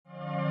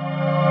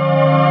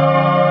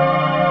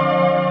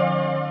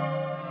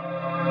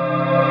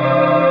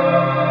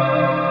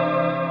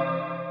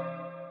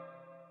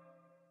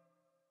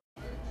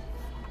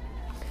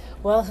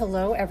Well,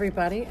 hello,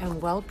 everybody,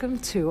 and welcome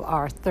to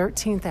our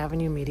 13th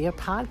Avenue Media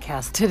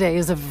podcast. Today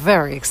is a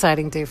very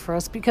exciting day for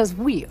us because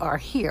we are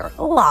here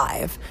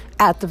live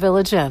at the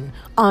Village Inn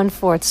on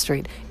 4th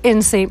Street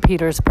in St.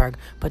 Petersburg,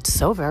 but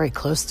so very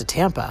close to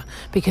Tampa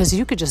because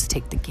you could just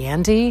take the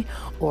Gandhi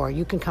or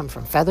you can come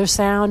from Feather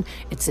Sound.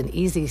 It's an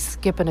easy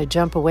skip and a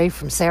jump away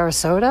from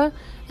Sarasota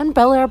and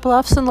Bel Air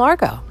Bluffs and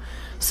Largo.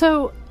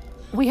 So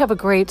we have a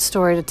great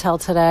story to tell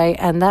today,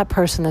 and that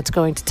person that's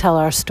going to tell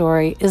our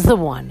story is the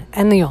one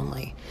and the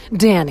only,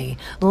 Danny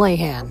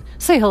Lehan.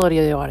 Say hello to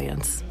the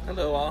audience.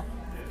 Hello, all.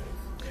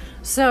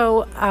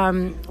 So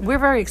we're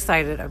very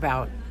excited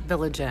about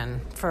Village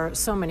Inn for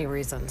so many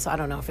reasons. I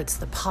don't know if it's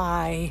the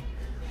pie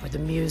or the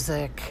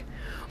music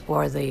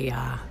or the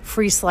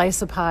free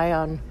slice of pie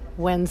on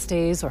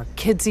Wednesdays or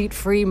kids eat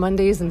free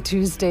Mondays and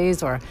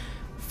Tuesdays or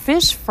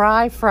fish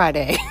fry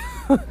Friday.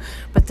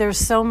 But there's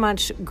so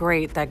much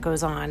great that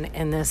goes on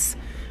in this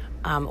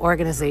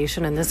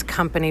organization and this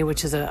company,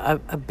 which is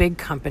a big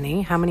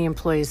company. How many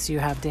employees do you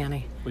have,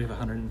 Danny? We have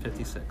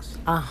 156.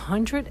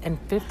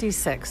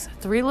 156.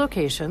 3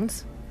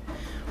 locations.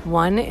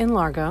 1 in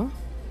Largo,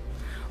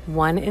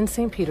 1 in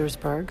St.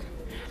 Petersburg,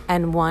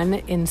 and 1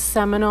 in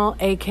Seminole,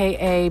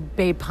 a.k.a.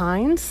 Bay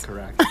Pines.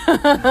 Correct.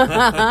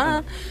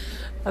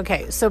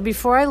 Okay, so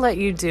before I let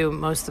you do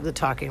most of the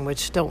talking,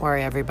 which don't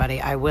worry, everybody,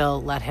 I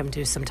will let him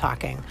do some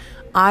talking.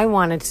 I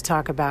wanted to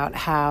talk about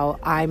how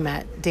I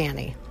met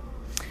Danny.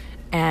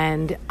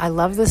 And I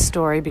love this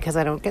story because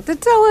I don't get to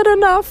tell it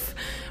enough.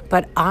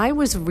 But I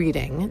was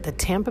reading the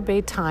Tampa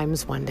Bay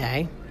Times one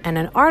day and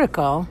an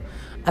article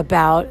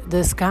about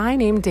this guy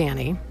named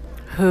Danny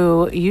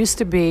who used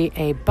to be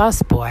a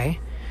busboy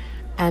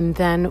and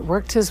then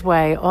worked his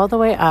way all the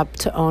way up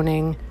to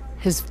owning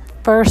his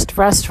first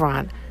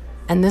restaurant.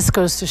 And this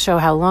goes to show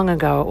how long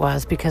ago it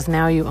was because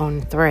now you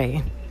own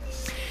 3.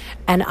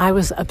 And I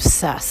was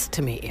obsessed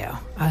to meet you.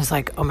 I was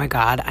like, oh my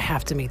God, I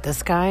have to meet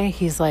this guy.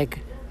 He's like,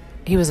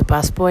 he was a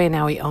busboy and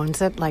now he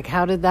owns it. Like,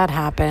 how did that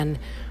happen?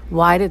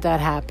 Why did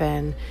that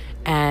happen?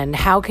 And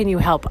how can you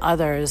help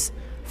others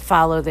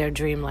follow their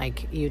dream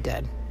like you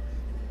did?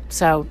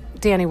 So,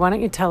 Danny, why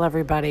don't you tell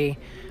everybody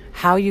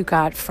how you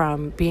got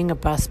from being a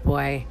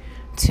busboy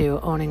to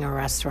owning a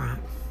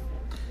restaurant?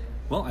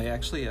 Well, I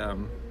actually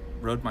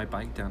rode my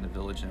bike down to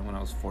Village Inn when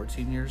I was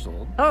 14 years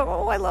old.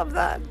 Oh, I love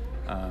that.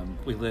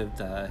 We lived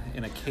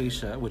in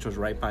Acacia, which was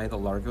right by the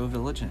Largo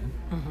Village Inn,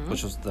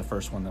 which was the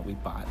first one that we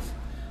bought.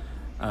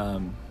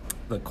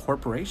 The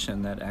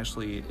corporation that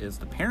actually is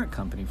the parent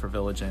company for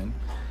Village Inn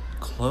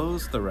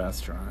closed the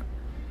restaurant.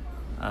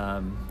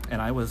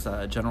 And I was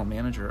general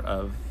manager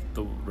of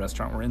the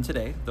restaurant we're in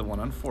today, the one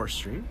on 4th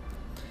Street.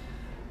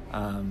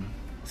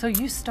 So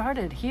you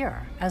started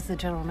here as the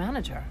general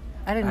manager.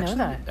 I didn't know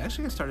that.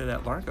 Actually, I started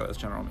at Largo as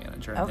general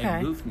manager, and Okay.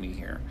 they moved me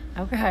here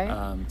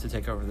to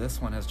take over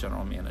this one as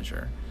general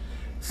manager.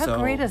 How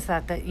great is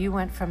that you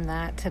went from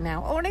that to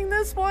now owning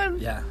this one?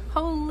 Yeah.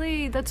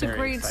 Holy, that's Very a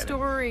great exciting.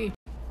 story.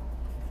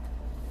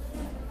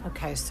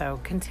 Okay,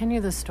 so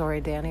continue the story,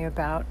 Danny,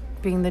 about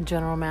being the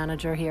general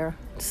manager here.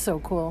 It's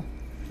so cool.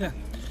 Yeah.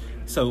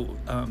 So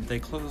they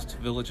closed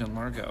Village in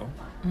Largo,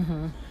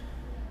 and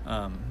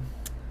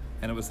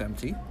it was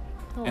empty.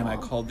 Aww. And I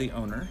called the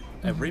owner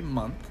every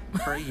month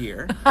for a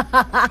year,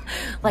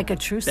 Like a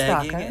true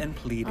begging stalker. and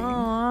pleading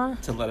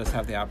Aww. to let us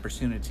have the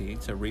opportunity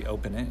to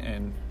reopen it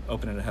and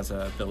open it as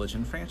a Village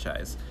Inn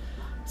franchise.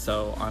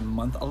 So on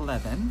month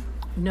 11,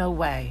 No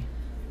way.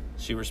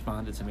 she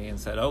responded to me and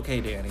said,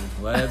 "Okay, Danny,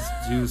 let's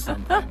do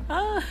something."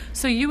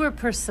 So you were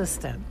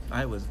persistent.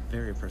 I was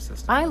very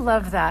persistent. I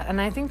love that.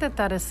 And I think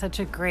that is such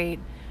a great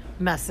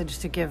message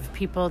to give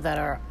people that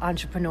are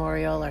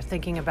entrepreneurial or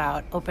thinking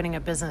about opening a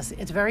business.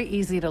 It's very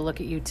easy to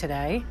look at you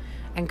today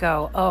and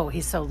go, oh,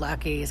 he's so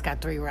lucky. He's got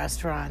 3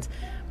 restaurants.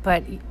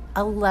 But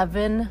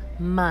 11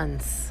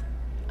 months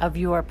of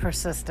your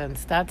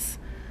persistence, that's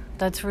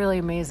really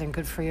amazing.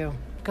 Good for you.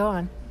 Go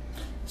on.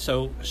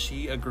 So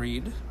she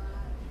agreed.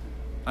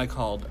 I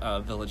called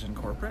Village Inn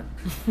Corporate.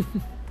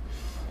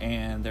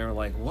 And they were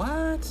like,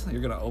 what?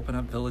 You're going to open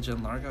up Village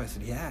Inn Largo? I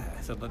said, yeah.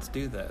 I said, let's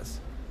do this.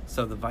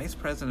 So the vice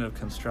president of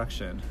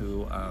construction,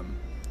 who is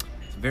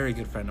a very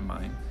good friend of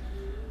mine,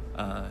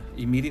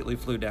 immediately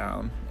flew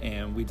down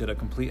and we did a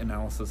complete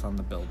analysis on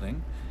the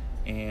building.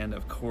 And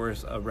of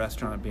course, a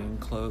restaurant being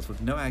closed with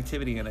no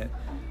activity in it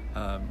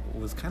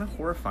was kind of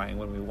horrifying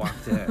when we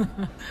walked in.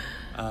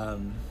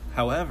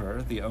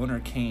 However, the owner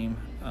came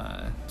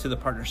to the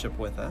partnership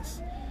with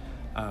us,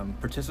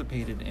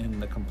 participated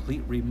in the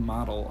complete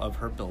remodel of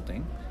her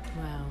building.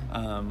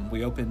 Wow.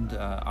 We opened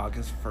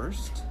August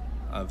 1st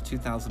of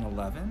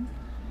 2011,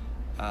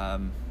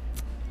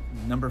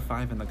 number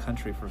 5 in the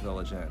country for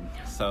Village Inn.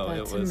 So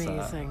That's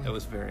amazing. It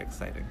was very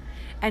exciting.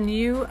 And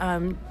you,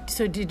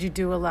 so did you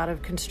do a lot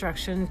of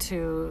construction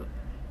to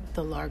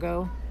the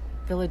Largo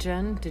Village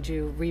Inn? Did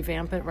you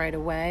revamp it right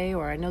away?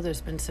 Or I know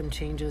there's been some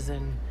changes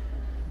in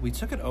We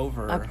took it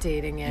over.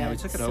 Updating it. Yeah, we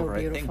took it So over,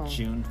 beautiful. I think,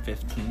 June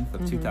 15th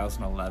of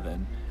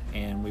 2011.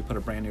 And we put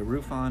a brand new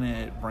roof on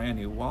it, brand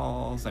new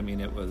walls. I mean,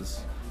 it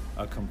was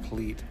a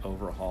complete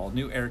overhaul,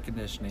 new air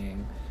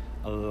conditioning.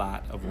 A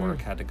lot of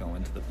work had to go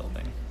into the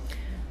building.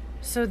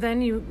 So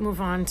then you move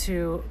on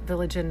to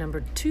Village Inn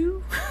number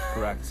 2.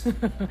 Correct.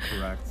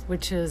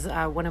 Which is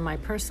one of my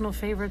personal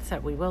favorites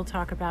that we will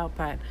talk about,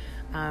 but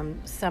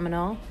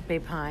Seminole, Bay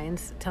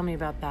Pines. Tell me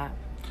about that.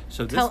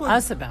 So Tell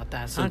us about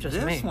that, so not just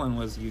me. This one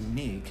was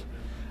unique.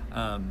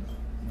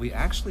 We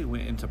actually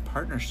went into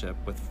partnership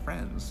with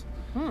friends.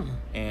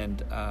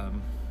 And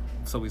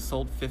so we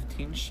sold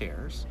 15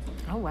 shares.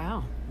 Oh,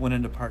 wow. Went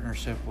into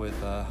partnership with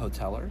a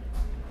hoteler.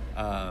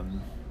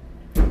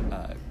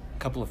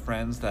 Couple of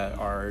friends that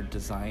are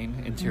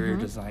interior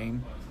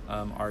design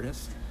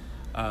artists,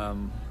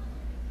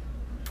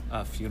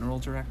 a funeral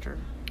director.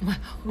 Wow.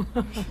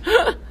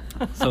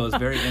 So it was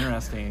very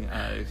interesting.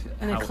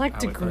 An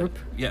eclectic group.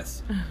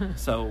 Yes.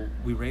 So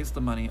we raised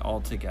the money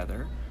all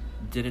together,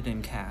 did it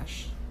in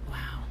cash.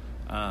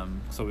 Wow.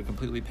 So we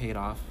completely paid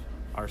off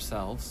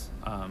ourselves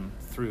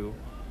through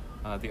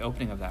the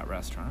opening of that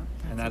restaurant.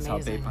 And that's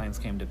amazing. How Bay Pines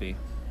came to be.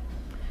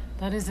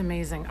 That is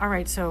amazing. All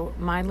right, so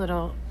my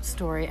little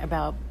story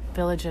about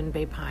Village Inn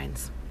Bay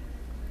Pines.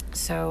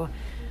 So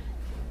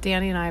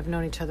Danny and I have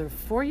known each other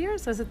 4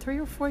 years. Is it 3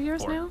 or 4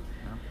 years 4 now?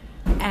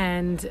 Yeah.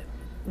 And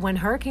when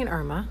Hurricane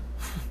Irma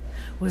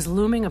was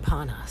looming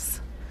upon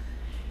us,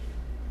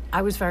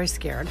 I was very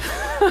scared.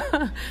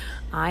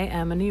 I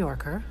am a New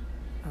Yorker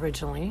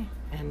originally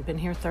and been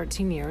here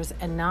 13 years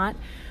and not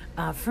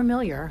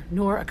familiar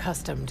nor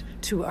accustomed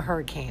to a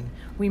hurricane.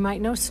 We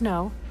might know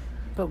snow,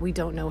 but we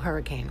don't know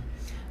hurricane.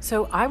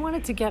 So I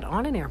wanted to get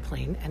on an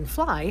airplane and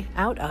fly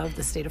out of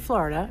the state of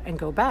Florida and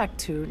go back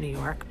to New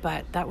York,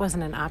 but that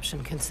wasn't an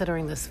option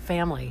considering this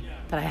family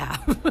that I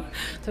have.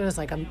 So it was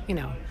like a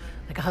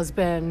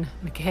husband,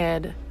 and a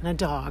kid, and a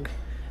dog,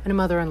 and a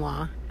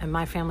mother-in-law, and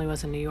my family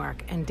was in New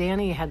York. And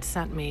Danny had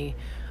sent me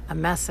a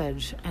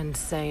message and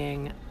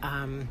saying,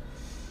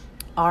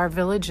 our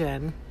Village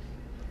Inn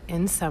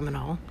in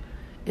Seminole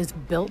is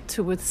built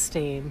to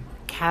withstand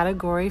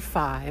Category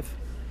 5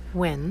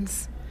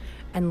 winds,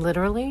 and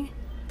literally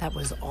that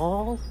was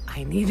all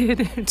I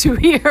needed to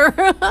hear.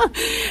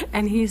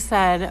 And he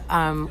said,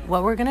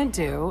 what we're going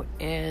to do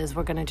is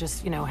we're going to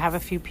just, have a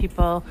few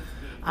people,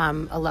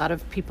 a lot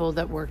of people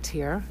that worked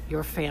here,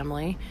 your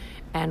family,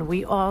 and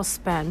we all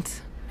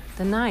spent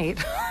the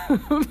night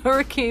of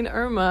Hurricane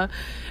Irma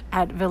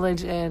at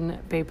Village Inn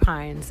Bay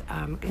Pines,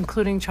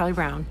 including Charlie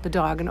Brown, the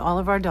dog, and all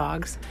of our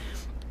dogs.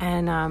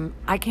 And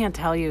I can't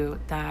tell you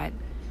that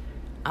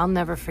I'll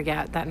never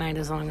forget that night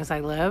as long as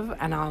I live,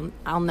 and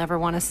I'll never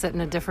want to sit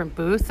in a different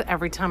booth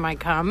every time I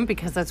come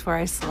because that's where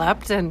I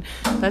slept, and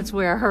that's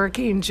where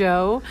Hurricane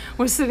Joe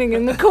was sitting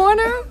in the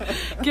corner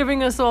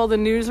giving us all the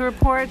news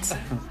reports.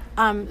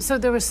 So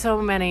there were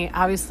so many.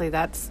 Obviously,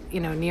 that's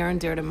near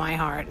and dear to my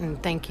heart,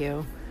 and thank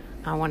you.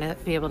 I want to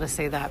be able to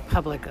say that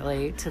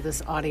publicly to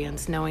this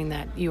audience, knowing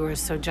that you were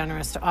so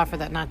generous to offer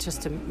that not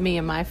just to me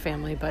and my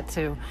family, but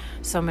to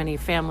so many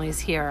families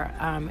here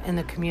in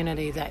the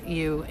community that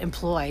you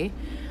employ.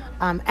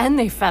 And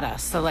they fed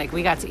us. So,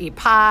 we got to eat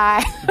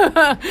pie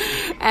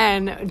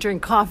and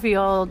drink coffee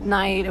all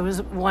night. It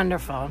was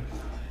wonderful.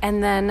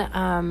 And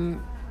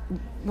then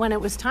when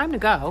it was time to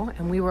go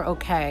and we were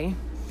okay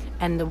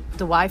and the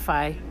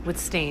Wi-Fi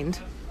withstood,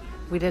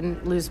 we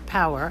didn't lose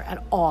power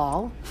at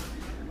all.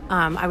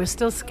 I was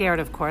still scared,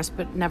 of course,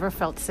 but never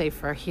felt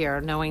safer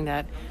here, knowing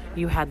that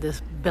you had this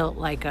built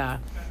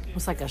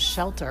almost like a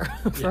shelter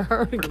for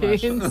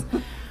hurricanes.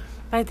 But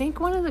I think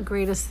one of the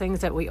greatest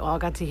things that we all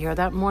got to hear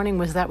that morning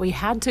was that we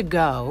had to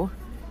go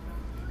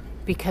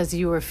because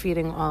you were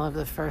feeding all of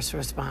the first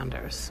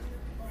responders.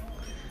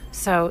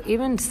 So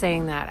even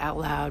saying that out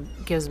loud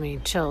gives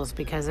me chills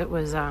because it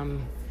was...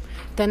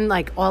 Then,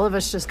 all of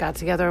us just got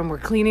together and we're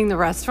cleaning the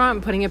restaurant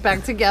and putting it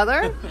back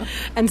together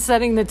and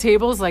setting the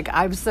tables.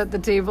 I've set the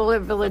table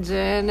at Village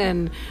Inn,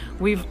 and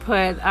we've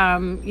put,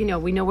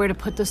 we know where to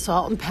put the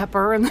salt and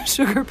pepper and the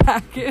sugar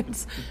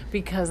packets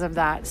because of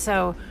that.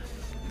 So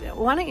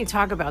why don't you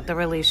talk about the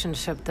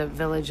relationship that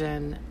Village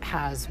Inn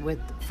has with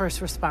first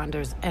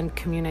responders and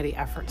community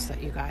efforts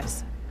that you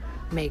guys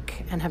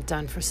make and have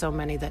done for so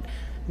many that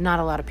not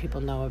a lot of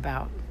people know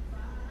about?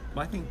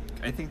 Well,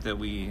 I think that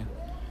we...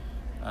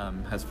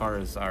 as far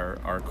as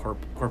our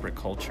corporate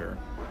culture,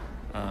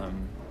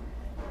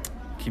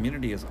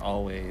 community is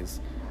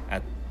always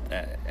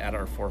at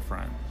our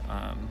forefront.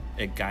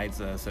 It guides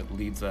us, it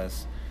leads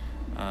us.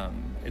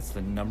 It's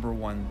the number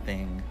one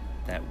thing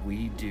that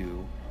we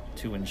do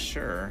to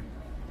ensure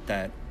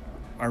that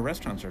our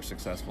restaurants are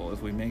successful,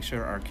 is we make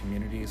sure our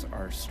communities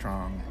are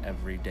strong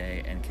every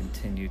day and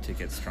continue to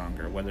get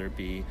stronger, whether it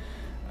be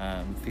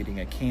feeding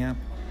a camp,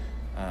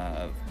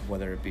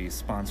 whether it be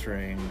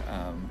sponsoring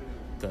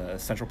the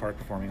Central Park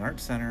Performing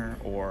Arts Center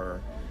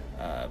or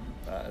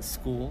a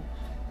school.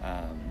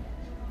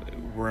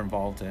 We're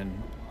involved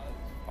in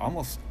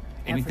almost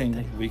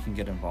anything we can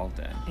get involved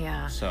in.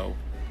 Yeah. So,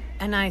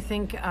 and I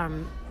think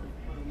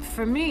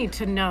for me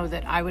to know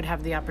that I would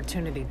have the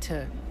opportunity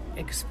to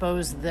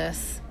expose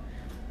this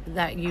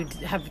that you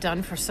have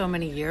done for so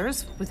many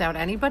years without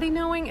anybody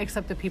knowing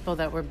except the people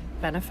that were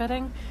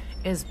benefiting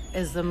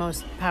is the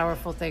most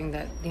powerful thing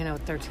that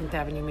 13th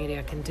Avenue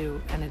Media can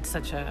do, and it's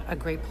such a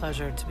great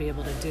pleasure to be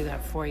able to do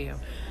that for you.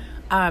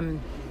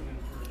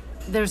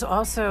 There's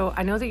also,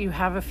 I know that you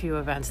have a few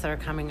events that are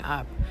coming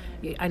up.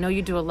 I know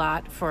you do a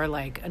lot for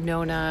like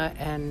Nona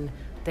and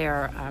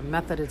their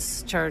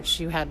Methodist church.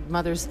 You had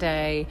Mother's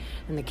Day,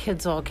 and the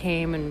kids all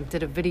came and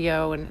did a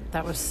video, and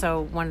that was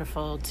so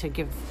wonderful to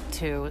give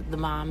to the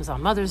moms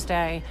on Mother's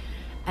Day.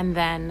 And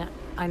then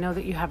I know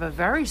that you have a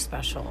very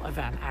special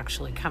event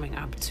actually coming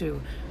up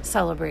to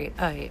celebrate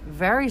a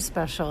very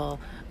special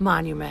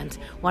monument.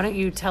 Why don't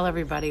you tell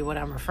everybody what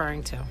I'm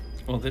referring to?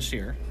 Well, this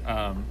year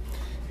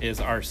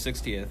is our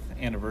 60th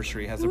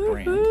anniversary as a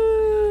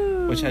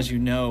brand, which, as you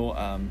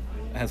know,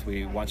 as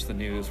we watch the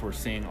news, we're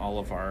seeing all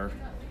of our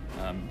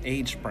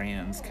aged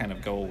brands kind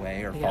of go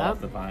away or fall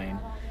off the vine.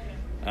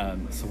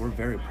 So we're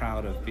very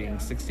proud of being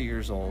 60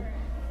 years old,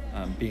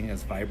 being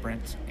as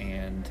vibrant,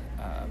 and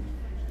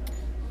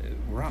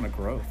we're on a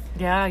growth.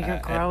 Yeah, you're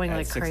growing at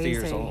like 60 crazy.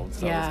 Years old,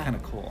 so it's kind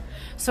of cool.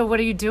 So what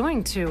are you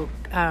doing to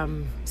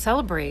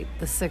celebrate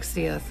the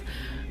 60th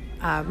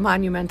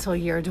monumental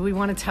year? Do we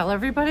want to tell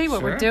everybody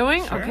what we're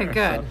doing? Sure. Okay,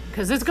 good,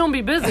 because it's going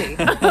to be busy.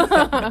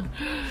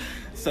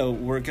 So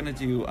we're going to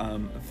do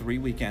 3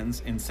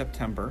 weekends in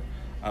September,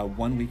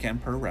 1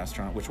 weekend per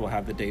restaurant, which we'll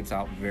have the dates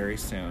out very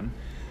soon.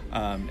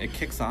 It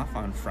kicks off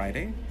on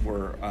Friday.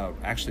 We're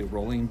actually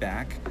rolling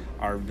back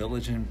our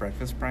Village Inn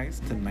breakfast price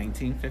to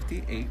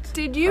 $19.58.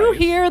 Did you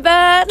hear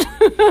that?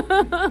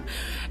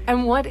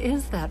 And what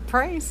is that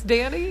price,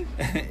 Danny?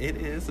 It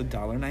is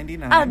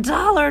 $1.99.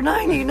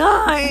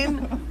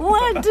 $1.99?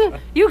 What?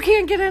 You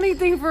can't get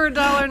anything for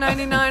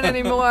 $1.99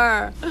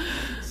 anymore.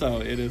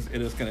 So it is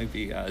going to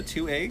be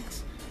 2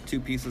 eggs, 2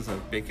 pieces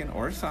of bacon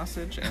or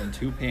sausage, and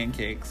 2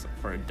 pancakes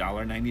for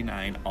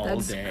 $1.99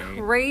 all day.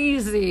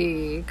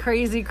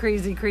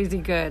 Crazy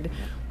good.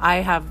 I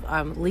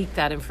have leaked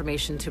that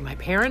information to my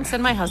parents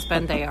and my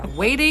husband. They are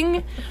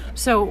waiting.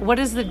 So what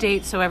is the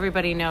date so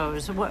everybody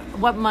knows?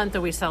 What month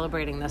are we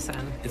celebrating this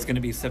in? It's going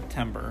to be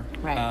September.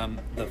 Right.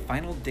 The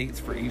final dates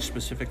for each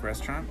specific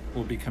restaurant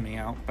will be coming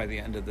out by the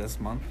end of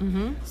this month.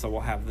 Mm-hmm. So we'll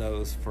have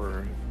those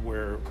for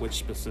which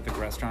specific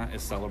restaurant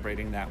is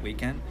celebrating that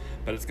weekend.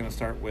 But it's going to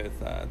start with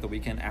the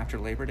weekend after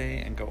Labor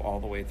Day and go all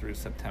the way through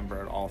September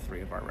at all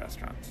 3 of our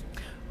restaurants.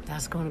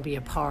 That's going to be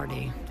a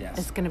party. Yes.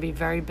 It's going to be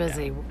very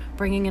busy,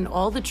 bringing in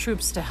all the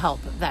troops to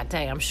help that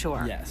day, I'm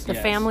sure. Yes. The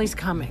family's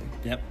coming.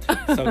 Yep.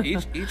 So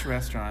each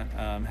restaurant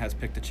has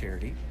picked a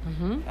charity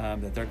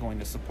that they're going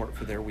to support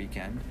for their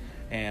weekend.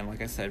 And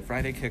like I said,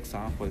 Friday kicks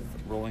off with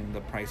rolling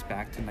the price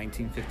back to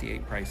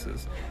 $19.58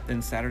 prices.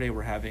 Then Saturday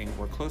we're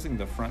closing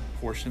the front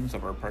portions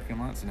of our parking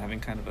lots and having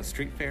kind of a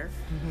street fair,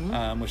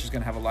 which is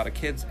going to have a lot of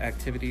kids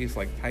activities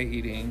like pie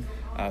eating,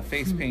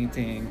 face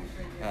painting,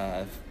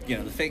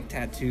 the fake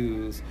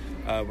tattoos.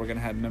 We're going to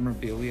have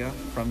memorabilia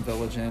from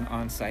Village Inn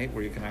on site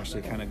where you can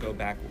actually kind of go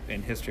back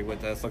in history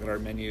with us, look at our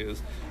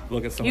menus,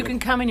 look at some You can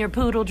come in your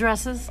poodle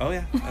dresses. Oh,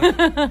 yeah.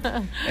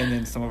 And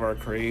then some of our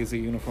crazy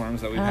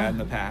uniforms that we've had in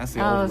the past,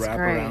 the old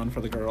wrap around for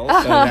the girls.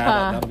 So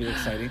that'll be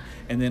exciting.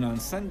 And then on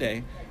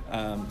Sunday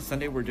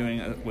we're doing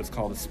what's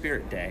called a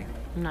Spirit Day.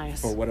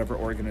 Nice. For whatever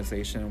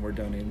organization. We're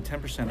donating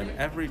 10% of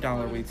every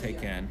dollar we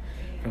take in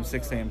from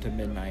 6 a.m. to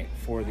midnight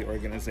for the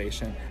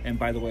organization. And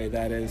by the way,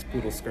 that is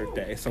Poodle Skirt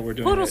Day. So we're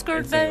doing Poodle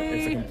Skirt Day.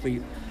 It's a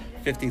complete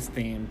 50s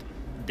themed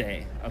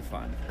day of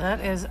fun. That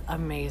is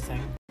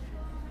amazing.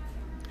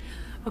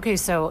 Okay,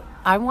 so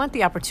I want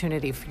the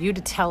opportunity for you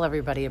to tell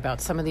everybody about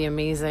some of the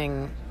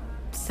amazing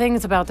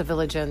things about the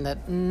Village Inn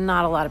that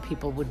not a lot of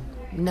people would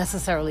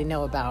necessarily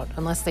know about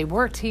unless they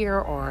worked here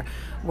or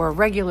were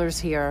regulars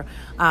here.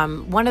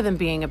 One of them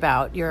being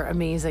about your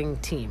amazing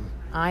team.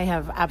 I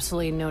have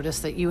absolutely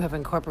noticed that you have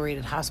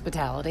incorporated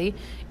hospitality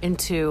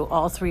into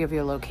all 3 of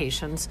your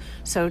locations.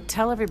 So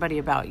tell everybody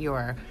about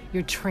your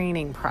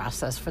training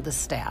process for the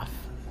staff.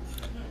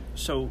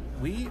 So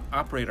we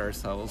operate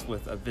ourselves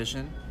with a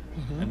vision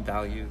and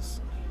values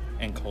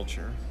and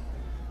culture.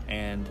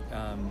 And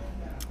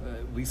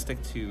we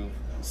stick to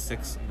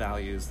 6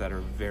 values that are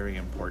very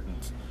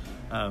important.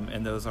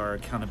 And those are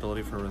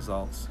accountability for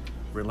results,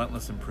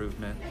 relentless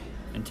improvement,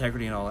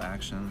 integrity in all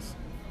actions,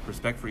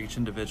 respect for each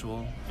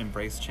individual,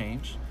 embrace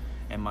change,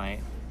 and my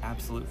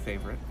absolute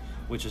favorite,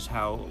 which is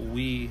how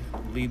we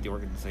lead the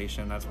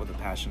organization. That's with a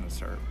passion to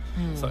serve.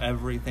 So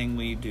everything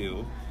we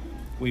do,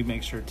 we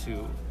make sure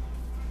to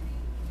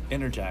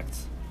interject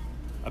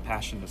a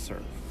passion to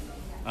serve.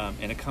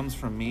 And it comes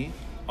from me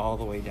all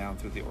the way down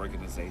through the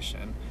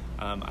organization.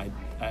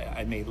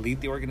 I may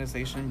lead the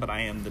organization, but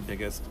I am the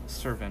biggest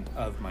servant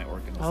of my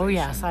organization. Oh,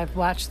 yes, I've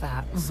watched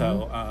that. Mm-hmm.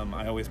 So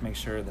I always make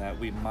sure that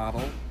we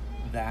model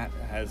that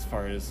as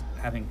far as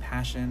having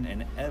passion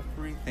in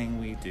everything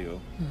we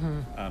do,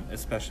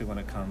 especially when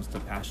it comes to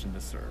passion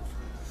to serve.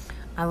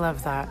 I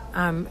love that.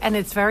 And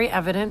it's very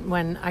evident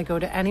when I go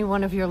to any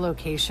one of your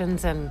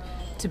locations, and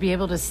to be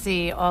able to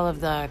see all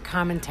of the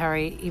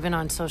commentary, even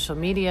on social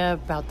media,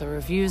 about the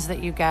reviews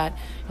that you get,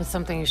 is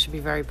something you should be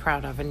very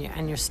proud of.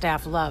 And your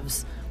staff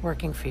loves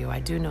working for you.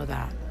 I do know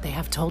that. They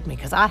have told me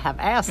because I have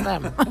asked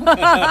them.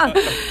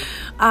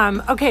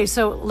 Okay,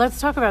 so let's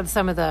talk about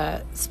some of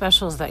the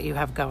specials that you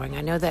have going.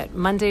 I know that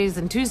Mondays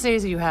and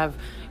Tuesdays you have,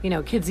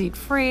 kids eat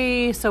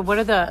free. So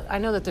I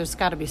know that there's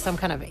got to be some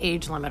kind of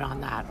age limit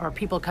on that, or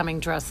people coming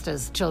dressed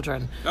as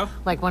children,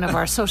 like one of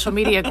our social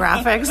media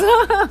graphics.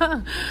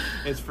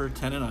 It's for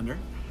 10 and under.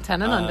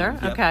 10 and under,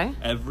 Yep. okay.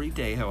 Every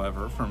day,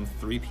 however, from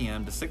 3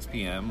 p.m. to 6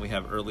 p.m., we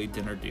have early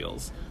dinner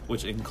deals,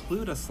 which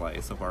include a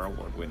slice of our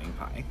award-winning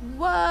pie.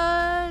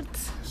 What?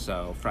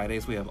 So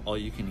Fridays, we have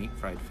all-you-can-eat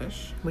fried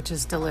fish. Which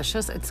is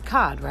delicious. It's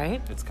cod,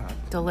 right? It's cod.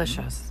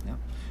 Delicious. Mm-hmm. Yep.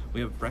 We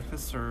have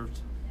breakfast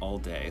served all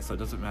day, so it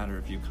doesn't matter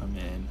if you come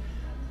in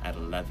at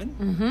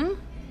 11,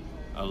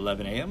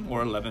 11 a.m.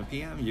 or 11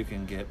 p.m., you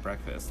can get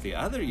breakfast. The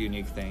other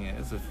unique thing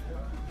is if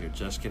you're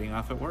just getting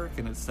off at work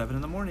and it's 7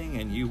 in the morning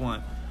and you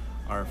want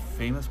our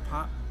famous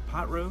pot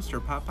roast or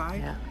pot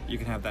pie, you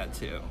can have that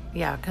too.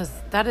 Yeah, because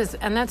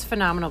that's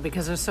phenomenal,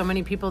 because there's so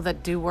many people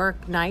that do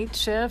work night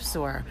shifts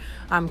or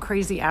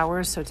crazy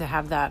hours, so to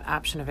have that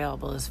option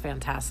available is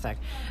fantastic.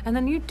 And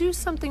then you do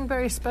something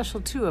very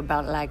special too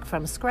about like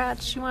from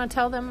scratch. You want to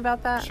tell them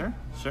about that? Sure.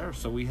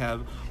 So we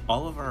have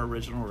all of our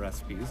original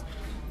recipes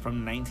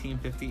from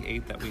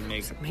 1958 that we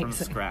make from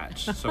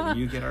scratch. So when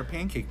you get our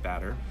pancake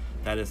batter,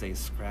 that is a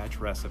scratch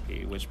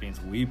recipe, which means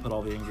we put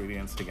all the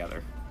ingredients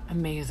together.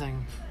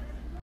 Amazing.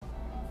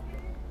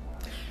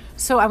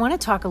 So I want to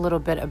talk a little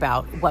bit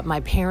about what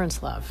my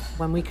parents love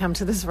when we come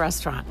to this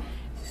restaurant.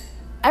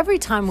 Every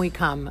time we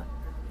come,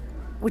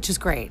 which is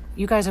great,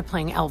 you guys are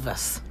playing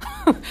Elvis,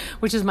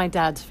 which is my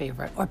dad's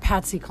favorite, or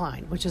Patsy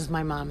Cline, which is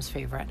my mom's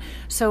favorite.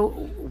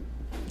 So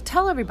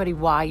tell everybody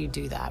why you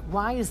do that.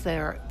 Why is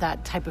there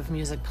that type of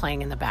music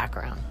playing in the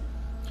background?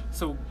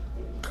 So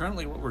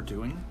currently what we're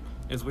doing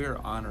is we are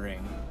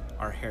honoring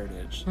our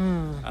heritage.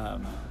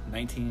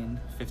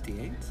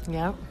 1958.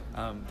 Yep.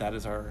 That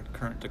is our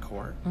current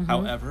decor.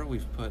 However,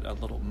 we've put a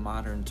little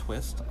modern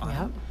twist on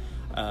it.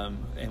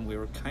 And we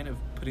were kind of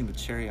putting the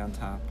cherry on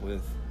top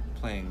with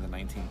playing the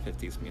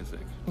 1950s music.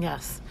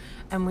 Yes,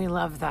 and we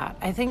love that.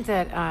 I think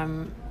that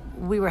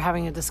we were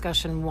having a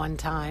discussion one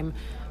time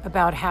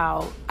about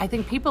how I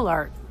think people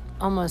are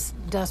almost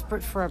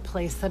desperate for a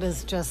place that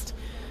is just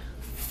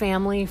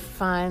family,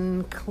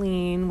 fun,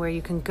 clean, where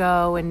you can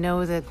go and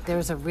know that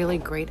there's a really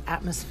great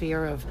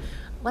atmosphere of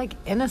like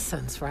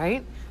innocence,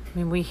 right? I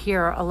mean, we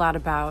hear a lot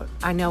about,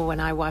 I know when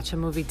I watch a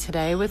movie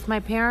today with my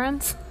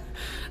parents,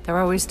 they're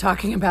always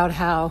talking about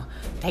how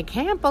they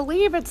can't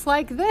believe it's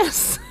like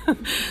this.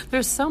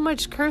 There's so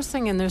much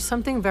cursing, and there's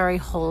something very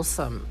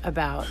wholesome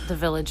about the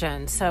Village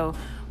Inn. So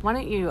why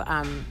don't you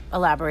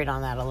elaborate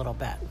on that a little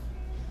bit?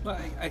 Well,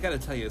 I got to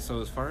tell you,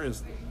 so as far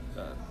as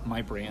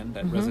my brand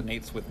that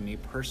resonates with me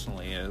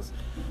personally is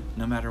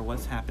no matter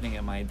what's happening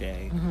in my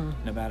day,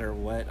 no matter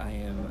what I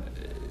am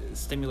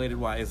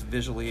stimulated-wise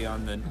visually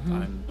on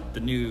the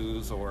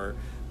news or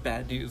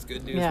bad news,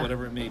 good news,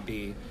 whatever it may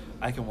be,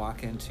 I can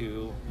walk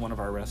into one of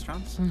our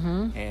restaurants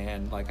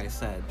and, like I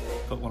said,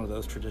 put one of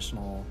those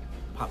traditional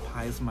pot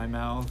pies in my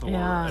mouth or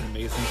an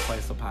amazing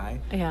slice of pie.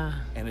 Yeah.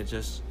 And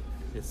it's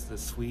the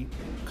sweet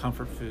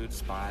comfort food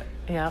spot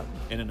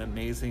in an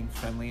amazing,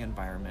 friendly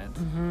environment.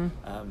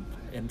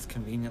 And it's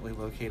conveniently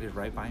located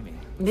right by me.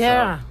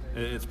 Yeah. So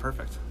it's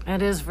perfect.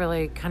 It is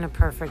really kind of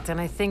perfect. And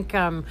I think,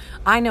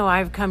 I know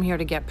I've come here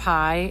to get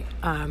pie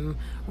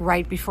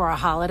right before a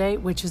holiday,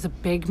 which is a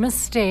big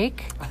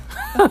mistake.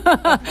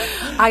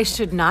 I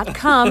should not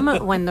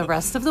come when the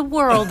rest of the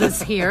world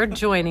is here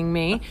joining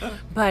me.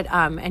 But,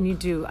 and I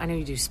know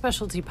you do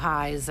specialty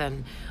pies,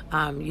 and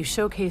you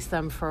showcase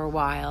them for a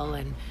while.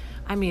 And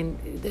I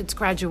mean, it's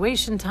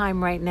graduation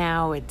time right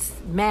now. It's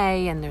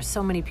May, and there's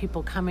so many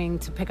people coming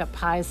to pick up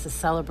pies to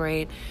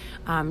celebrate.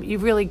 You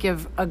really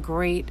give a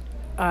great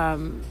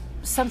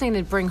something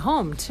to bring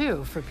home,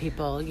 too, for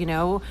people. You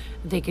know,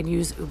 they can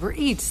use Uber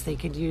Eats. They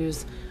could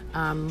use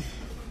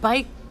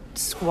Bite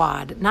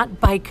Squad,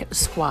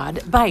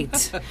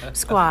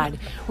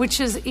 which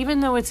is,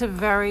 even though it's a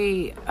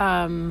very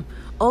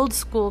old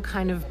school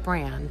kind of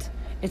brand,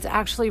 it's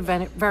actually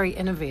very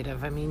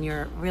innovative. I mean,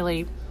 you're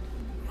really...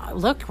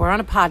 Look, we're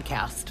on a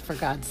podcast, for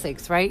God's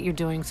sakes, right? You're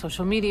doing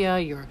social media,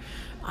 you're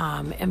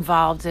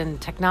involved in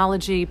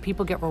technology.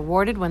 People get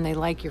rewarded when they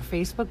like your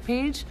Facebook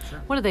page.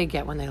 Sure. What do they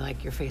get when they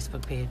like your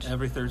Facebook page?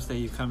 Every Thursday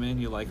you come in,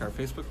 you like our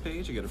Facebook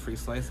page, you get a free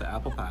slice of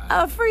apple pie.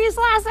 A free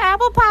slice of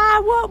apple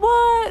pie,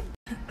 what?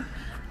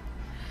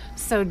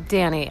 So,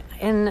 Danny,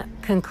 in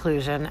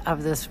conclusion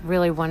of this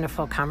really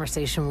wonderful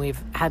conversation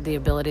we've had the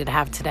ability to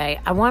have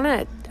today, I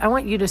want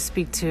you to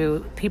speak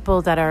to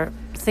people that are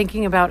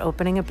thinking about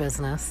opening a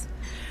business,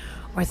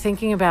 or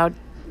thinking about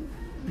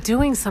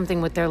doing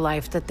something with their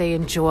life that they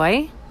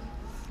enjoy,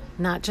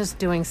 not just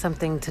doing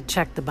something to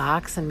check the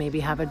box and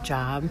maybe have a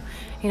job.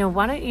 You know,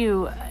 why don't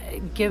you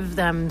give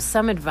them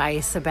some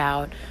advice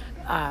about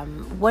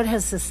what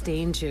has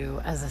sustained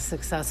you as a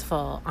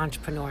successful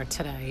entrepreneur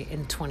today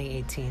in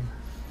 2018?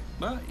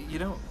 Well,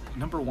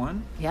 number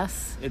one,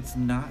 Yes. it's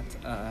not.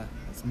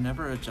 It's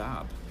never a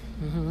job.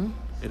 Mm-hmm.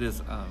 It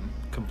is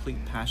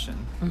complete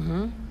passion.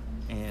 Mm-hmm.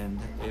 And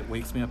it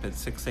wakes me up at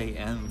 6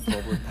 a.m.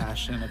 full with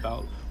passion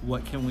about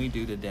what can we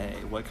do today?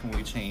 What can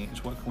we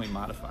change? What can we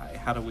modify?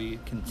 How do we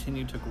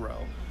continue to grow?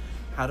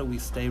 How do we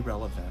stay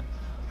relevant?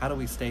 How do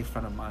we stay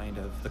front of mind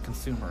of the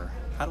consumer?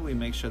 How do we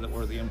make sure that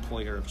we're the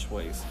employer of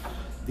choice?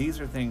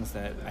 These are things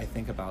that I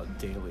think about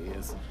daily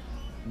is,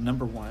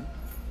 number one,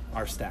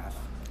 our staff.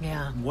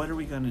 Yeah. What are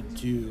we going to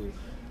do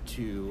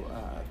to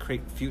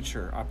create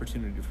future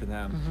opportunity for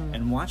them? Mm-hmm.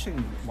 And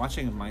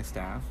watching my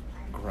staff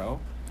grow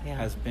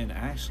has been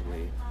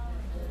actually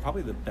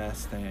probably the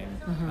best thing,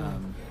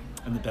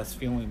 and the best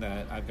feeling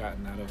that I've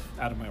gotten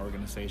out of my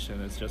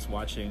organization is just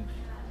watching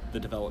the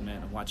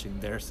development and watching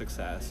their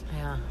success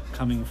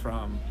coming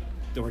from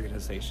the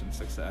organization's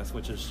success,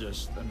 which is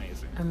just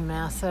amazing. A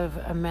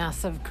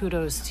massive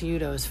kudos to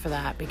you for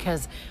that,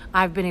 because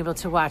I've been able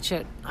to watch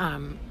it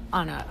on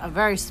a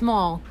very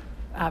small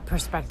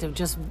perspective,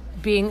 just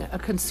being a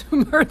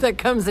consumer that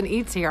comes and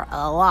eats here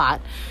a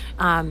lot.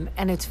 And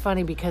it's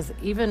funny because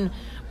even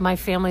my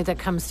family that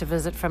comes to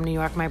visit from New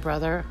York, my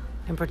brother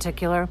in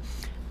particular,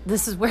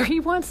 this is where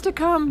he wants to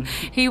come.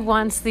 He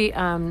wants the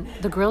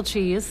grilled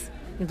cheese,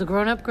 the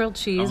grown-up grilled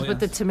cheese with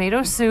the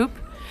tomato soup.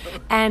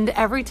 And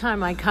every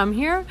time I come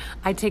here,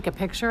 I take a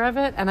picture of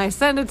it and I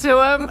send it to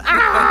him.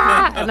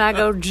 And I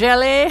go,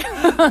 jelly,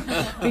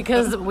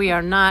 because we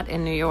are not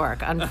in New York,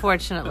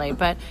 unfortunately.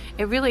 But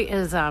it really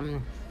is,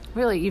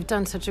 really, you've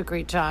done such a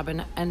great job.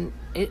 And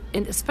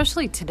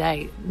especially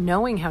today,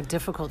 knowing how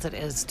difficult it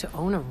is to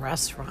own a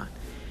restaurant.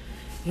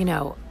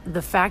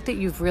 The fact that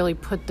you've really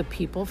put the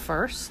people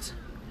first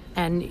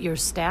and your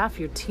staff,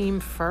 your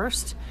team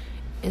first,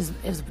 is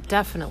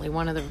definitely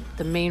one of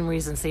the main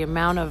reasons. The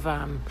amount of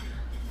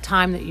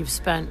time that you've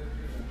spent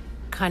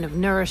kind of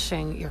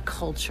nourishing your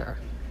culture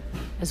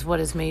is what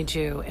has made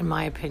you, in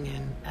my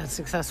opinion, as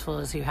successful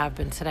as you have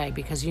been today,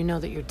 because you know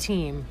that your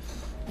team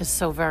is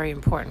so very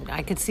important.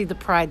 I could see the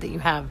pride that you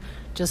have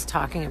just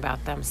talking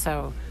about them.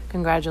 So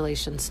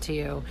congratulations to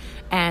you.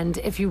 And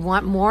if you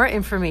want more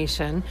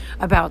information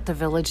about the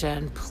Village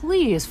Inn,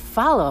 please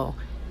follow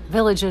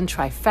Village Inn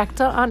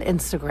Trifecta on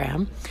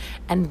Instagram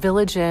and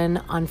Village Inn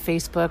on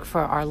Facebook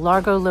for our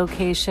Largo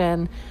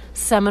location,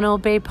 Seminole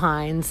Bay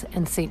Pines,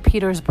 and St.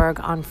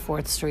 Petersburg on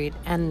 4th Street.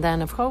 And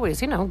then, of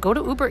course, go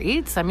to Uber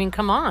Eats. I mean,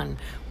 come on.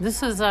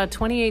 This is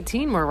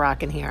 2018 we're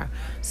rocking here.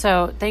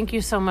 So thank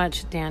you so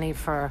much, Danny,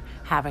 for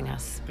having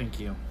us. Thank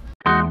you.